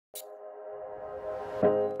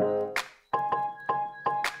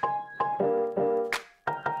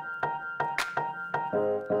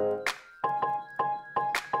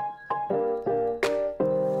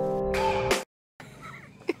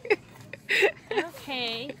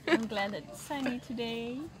okay. I'm glad it's sunny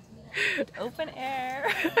today. With open air.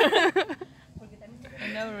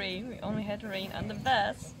 And no rain. We only had rain on the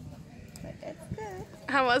bus. But that's good.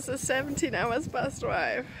 How was the 17 hours bus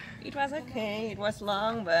drive? It was okay. It was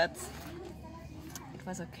long, but it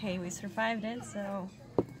was okay. We survived it, so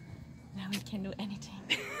now we can do anything.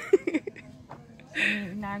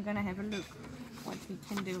 We're now gonna have a look what we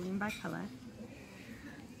can do in Bacalar.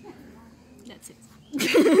 That's it.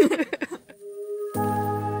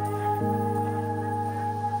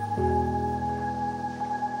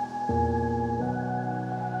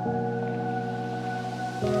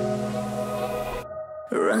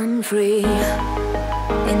 Run free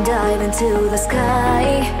and dive into the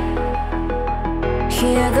sky.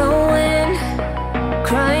 Hear the wind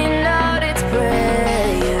crying out its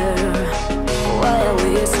prayer while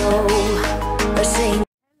we're so ashamed.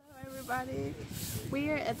 Hello everybody, we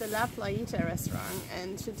are at the La Playita restaurant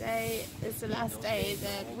and today is the last day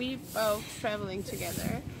that we both traveling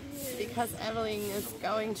together because Evelyn is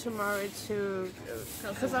going tomorrow to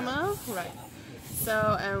Cozumel, right?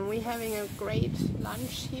 So we're having a great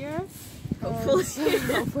lunch here. Hopefully,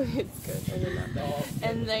 hopefully it's good. I don't know.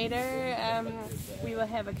 And later we will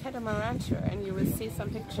have a catamaran tour, and you will see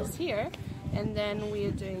some pictures here. And then we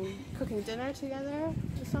are cooking dinner together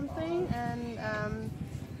or something, and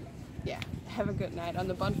yeah, have a good night on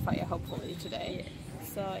the bonfire hopefully today. Yeah.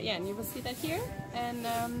 So yeah, and you will see that here, and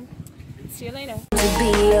see you later. To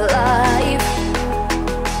be alive,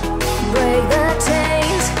 break the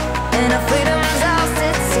chains, and our freedom's ours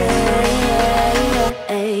to take.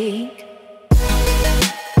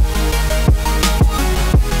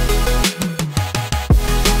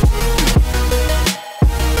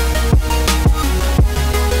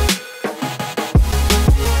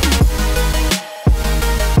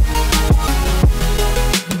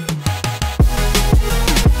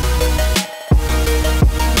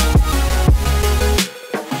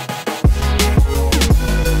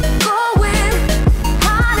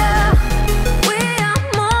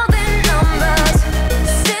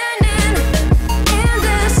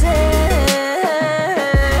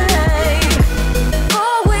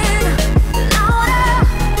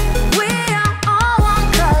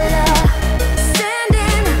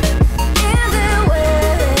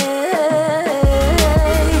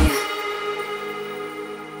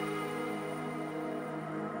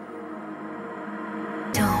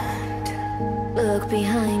 Look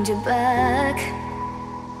behind your back.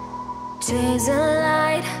 Chase a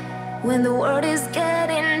light when the world is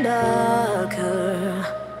getting darker.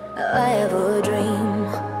 I have a dream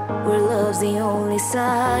where love's the only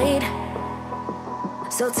side.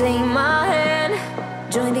 So take my hand,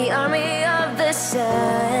 join the army of the shadows.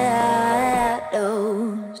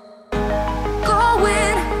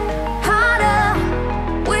 Going harder,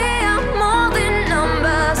 we are more than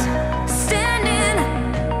numbers. Standing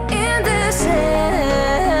in the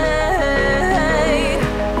shade,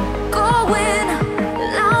 going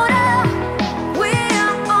louder, we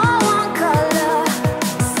are all one color.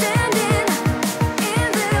 Standing in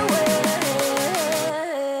the way.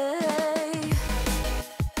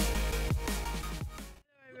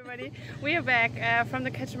 Hello everybody, we are back from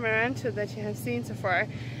the catamaran tour that you have seen so far,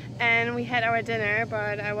 and we had our dinner,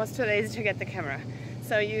 but I was too lazy to get the camera,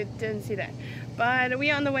 so you didn't see that. But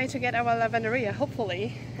we are on the way to get our lavanderia,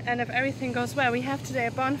 hopefully, and if everything goes well, we have today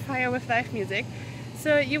a bonfire with live music,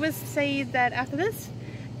 so you will see that after this,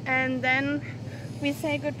 and then we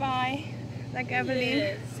say goodbye, like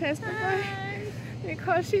Evelyn says goodbye,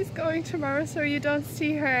 because she's going tomorrow, so you don't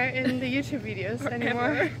see her in the YouTube videos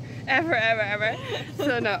anymore. Ever.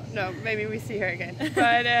 So no, maybe we see her again,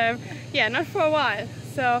 but yeah, not for a while.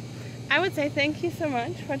 So I would say thank you so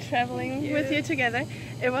much for traveling with you together.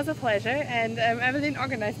 It was a pleasure, and Evelyn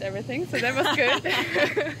organized everything, so that was good.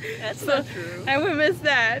 That's so not true. I will miss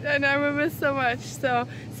that, and I will miss so much. So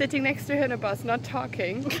sitting next to her in a bus, not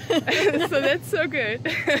talking, so that's so good.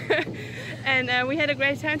 And we had a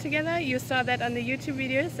great time together. You saw that on the YouTube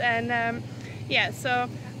videos, and yeah, so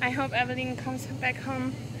I hope Evelyn comes back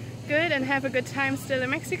home good and have a good time still in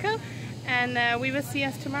Mexico, and we will see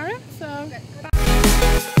us tomorrow. So bye.